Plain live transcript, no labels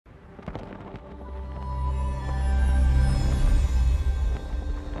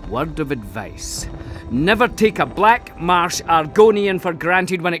word of advice. Never take a black marsh Argonian for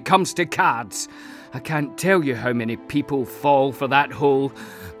granted when it comes to cards. I can't tell you how many people fall for that whole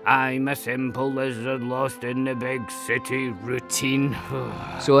 "I'm a simple lizard lost in the big city" routine.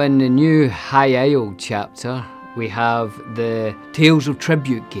 So in the new High Isle chapter, we have the Tales of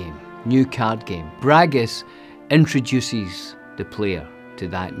Tribute game, new card game. Brahgas introduces the player to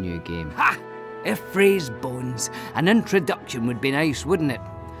that new game. Ha! If phrase bones, an introduction would be nice, wouldn't it?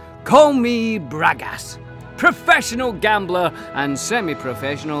 Call me Brahgas. Professional gambler and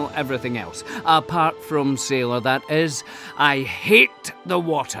semi-professional everything else. Apart from sailor, that is. I hate the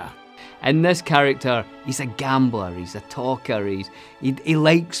water. And this character, he's a gambler, he's a talker, he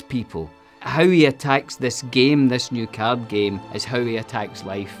likes people. How he attacks this game, this new card game, is how he attacks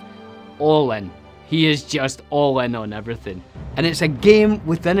life. All in. He is just all in on everything. And it's a game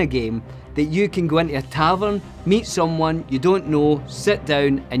within a game that you can go into a tavern, meet someone you don't know, sit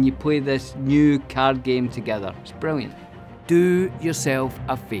down and you play this new card game together. It's brilliant. Do yourself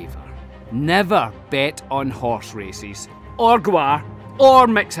a favour. Never bet on horse races, or guar, or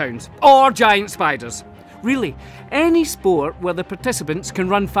mixhounds, or giant spiders. Really, any sport where the participants can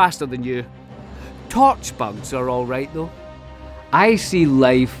run faster than you. Torch bugs are alright though. I see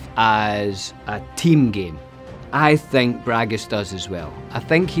life as a team game. I think Brahgas does as well. I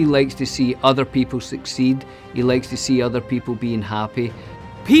think he likes to see other people succeed. He likes to see other people being happy.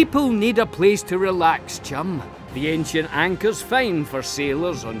 People need a place to relax, chum. The ancient anchor's fine for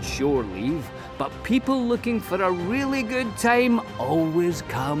sailors on shore leave, but people looking for a really good time always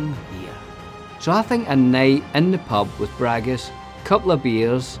come here. So I think a night in the pub with Brahgas, couple of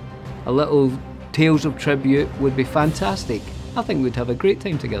beers, a little Tales of Tribute would be fantastic. I think we'd have a great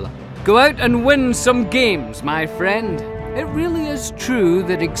time together. Go out and win some games, my friend. It really is true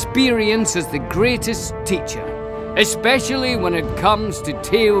that experience is the greatest teacher, especially when it comes to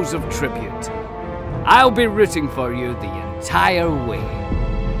Tales of Tribute. I'll be rooting for you the entire way.